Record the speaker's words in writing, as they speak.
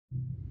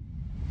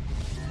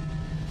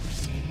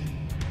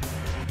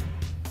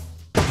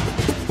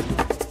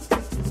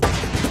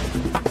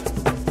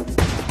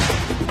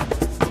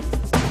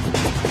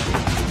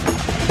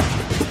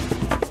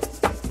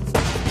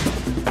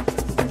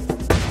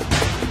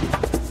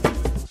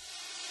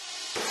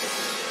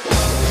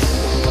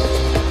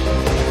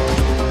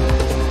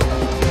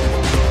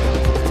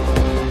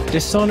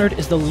Dishonored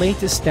is the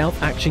latest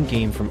stealth action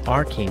game from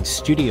Arkane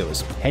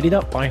Studios, headed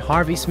up by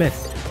Harvey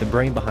Smith, the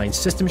brain behind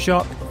System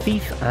Shock,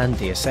 Thief and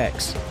Deus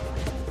Ex.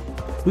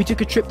 We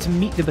took a trip to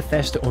meet the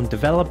Bethesda-owned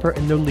developer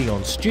in their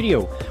Lyon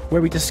studio,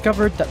 where we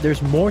discovered that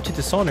there's more to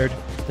Dishonored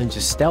than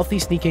just stealthy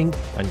sneaking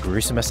and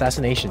gruesome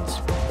assassinations.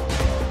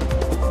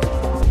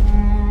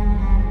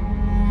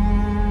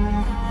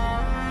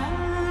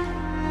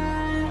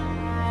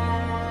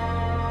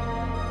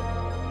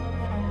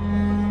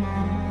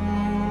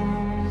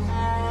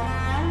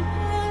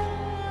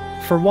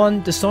 For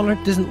one,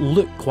 Dishonored doesn't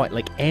look quite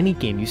like any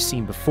game you've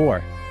seen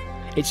before.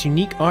 Its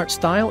unique art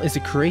style is a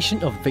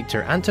creation of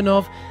Victor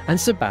Antonov and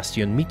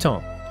Sebastian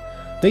Mitton.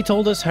 They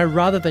told us how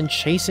rather than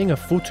chasing a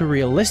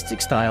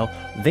photorealistic style,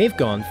 they've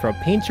gone for a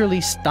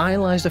painterly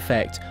stylized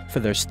effect for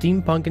their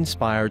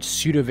steampunk-inspired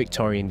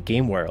pseudo-Victorian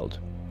game world.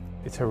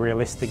 It's a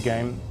realistic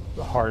game,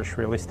 a harsh,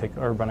 realistic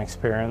urban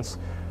experience,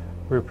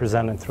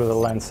 represented through the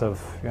lens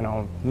of,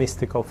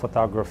 mystical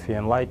photography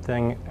and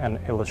lighting and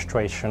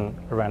illustration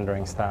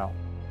rendering style.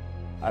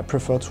 I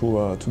prefer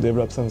to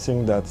develop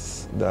something that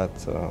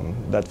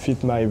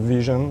fit my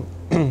vision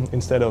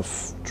instead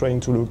of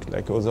trying to look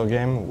like other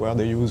games where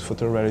they use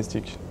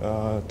photorealistic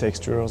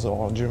textures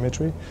or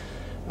geometry.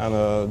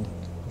 And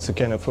it's a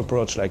kind of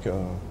approach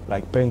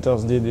like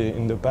painters did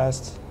in the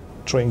past,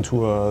 trying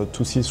to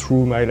see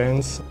through my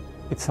lens.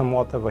 It's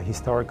somewhat of a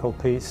historical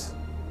piece.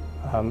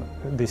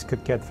 This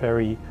could get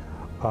very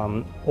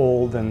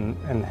old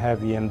and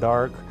heavy and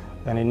dark,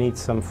 and it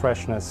needs some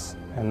freshness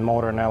and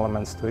modern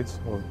elements to it.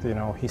 So,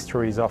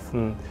 history is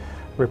often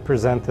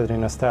represented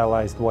in a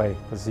stylized way,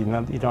 because you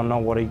don't know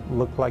what it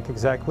looked like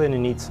exactly, and it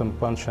needs some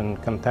punch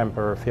and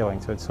contemporary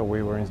feeling to it. So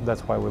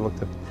that's why we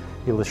looked at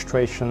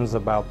illustrations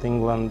about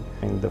England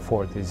in the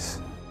 40s.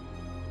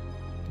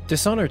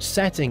 Dishonored's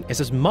setting is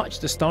as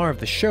much the star of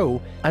the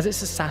show as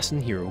its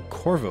assassin hero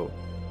Corvo.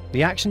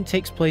 The action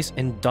takes place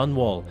in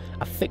Dunwall,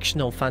 a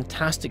fictional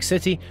fantastic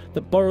city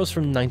that borrows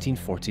from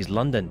 1940s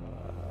London.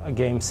 A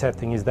game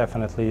setting is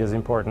definitely as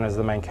important as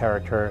the main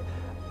character,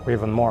 or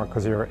even more,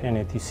 because you're in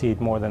it, you see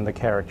it more than the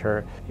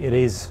character. It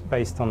is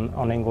based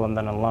on England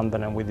and on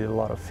London, and we did a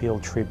lot of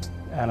field trips,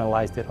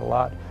 analyzed it a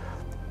lot.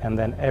 And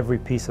then every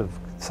piece of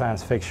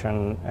science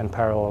fiction and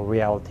parallel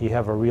reality, you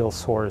have a real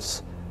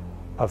source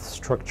of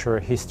structure,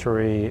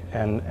 history,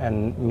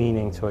 and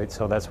meaning to it.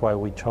 So that's why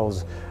we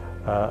chose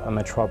a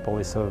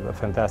metropolis, a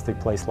fantastic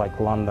place like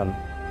London.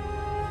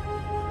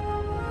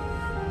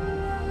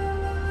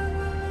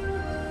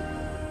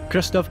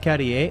 Christophe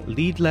Carrier,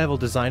 lead level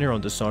designer on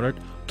Dishonored,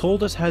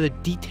 told us how the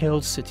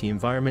detailed city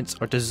environments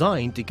are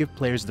designed to give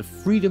players the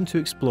freedom to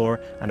explore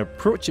and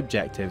approach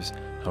objectives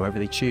however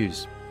they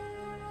choose.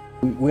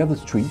 We have the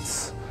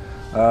streets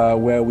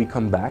where we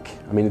come back.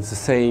 I mean, it's the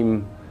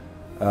same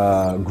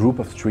group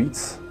of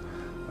streets,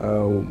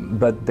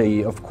 but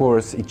of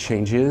course, it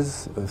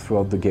changes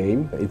throughout the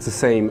game. It's the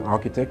same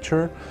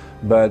architecture,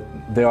 but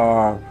there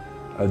are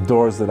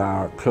doors that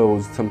are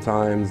closed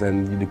sometimes,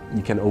 and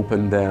you can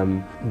open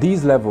them.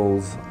 These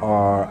levels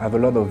have a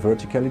lot of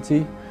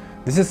verticality.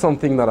 This is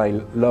something that I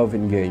love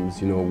in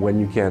games, when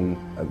you can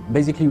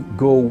basically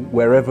go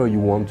wherever you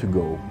want to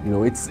go.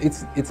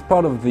 It's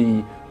part of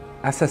the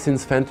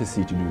assassin's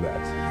fantasy to do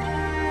that.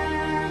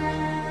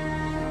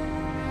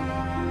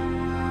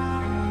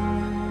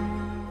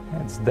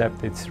 It's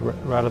depth. It's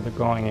rather than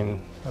going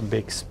in a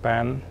big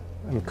span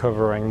and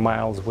covering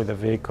miles with a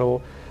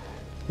vehicle.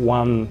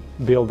 One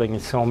building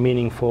is so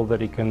meaningful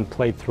that you can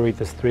play through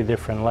it as 3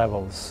 different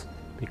levels,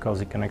 because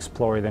you can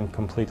explore it in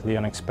completely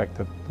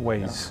unexpected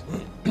ways.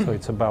 Yeah. So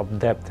it's about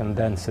depth and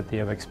density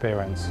of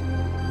experience.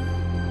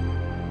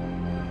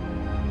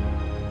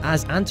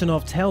 As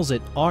Antonov tells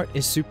it, art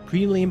is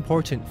supremely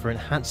important for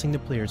enhancing the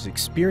player's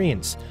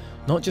experience.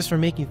 Not just for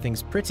making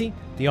things pretty,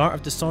 the art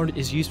of Dishonored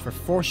is used for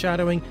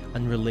foreshadowing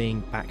and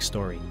relaying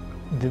backstory.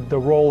 The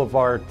role of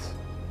art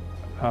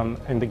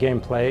in the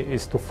gameplay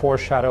is to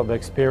foreshadow the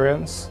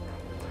experience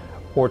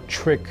or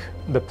trick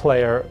the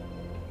player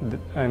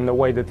in the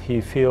way that he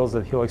feels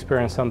that he'll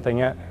experience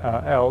something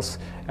else,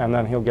 and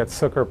then he'll get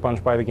sucker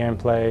punched by the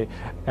gameplay,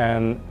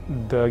 and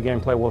the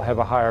gameplay will have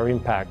a higher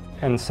impact.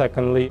 And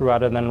secondly,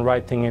 rather than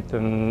writing it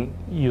and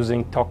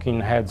using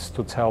talking heads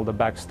to tell the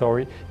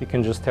backstory, you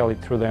can just tell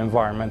it through the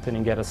environment, and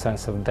you get a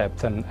sense of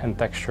depth and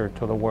texture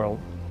to the world.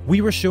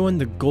 We were shown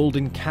the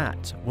Golden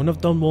Cat, one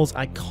of Dunwall's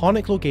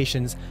iconic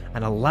locations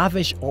and a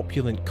lavish,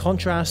 opulent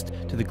contrast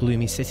to the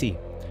gloomy city.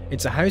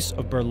 It's a house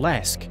of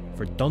burlesque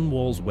for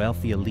Dunwall's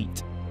wealthy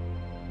elite.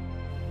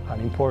 An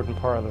important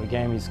part of the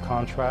game is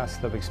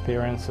contrast of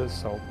experiences,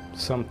 so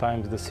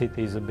sometimes the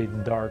city is a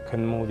bit dark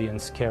and moody and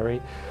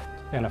scary,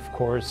 and of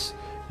course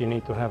you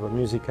need to have a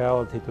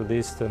musicality to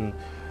this, and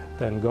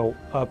then go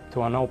up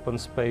to an open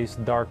space,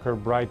 darker,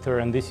 brighter,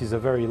 and this is a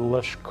very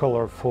lush,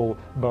 colorful,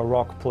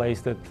 baroque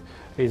place that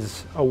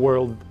is a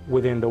world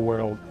within the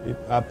world.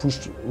 I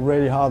pushed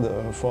really hard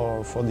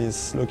for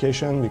this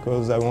location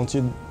because I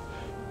wanted,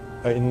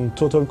 in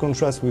total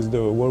contrast with the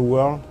whole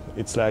world,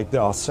 it's like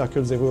there are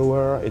circles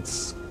everywhere,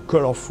 it's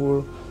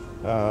colorful,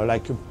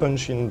 like a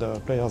punch in the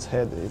player's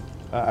head.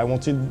 I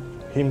wanted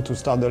him to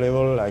start the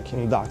level like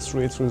in dark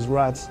streets with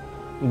rats,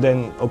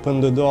 then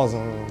open the doors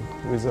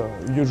and with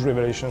a huge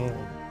revelation.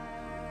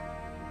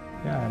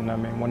 Yeah, and I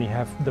mean, when you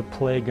have the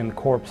plague and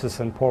corpses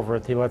and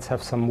poverty, let's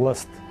have some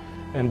lust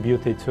and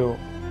beauty too,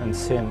 and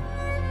sin.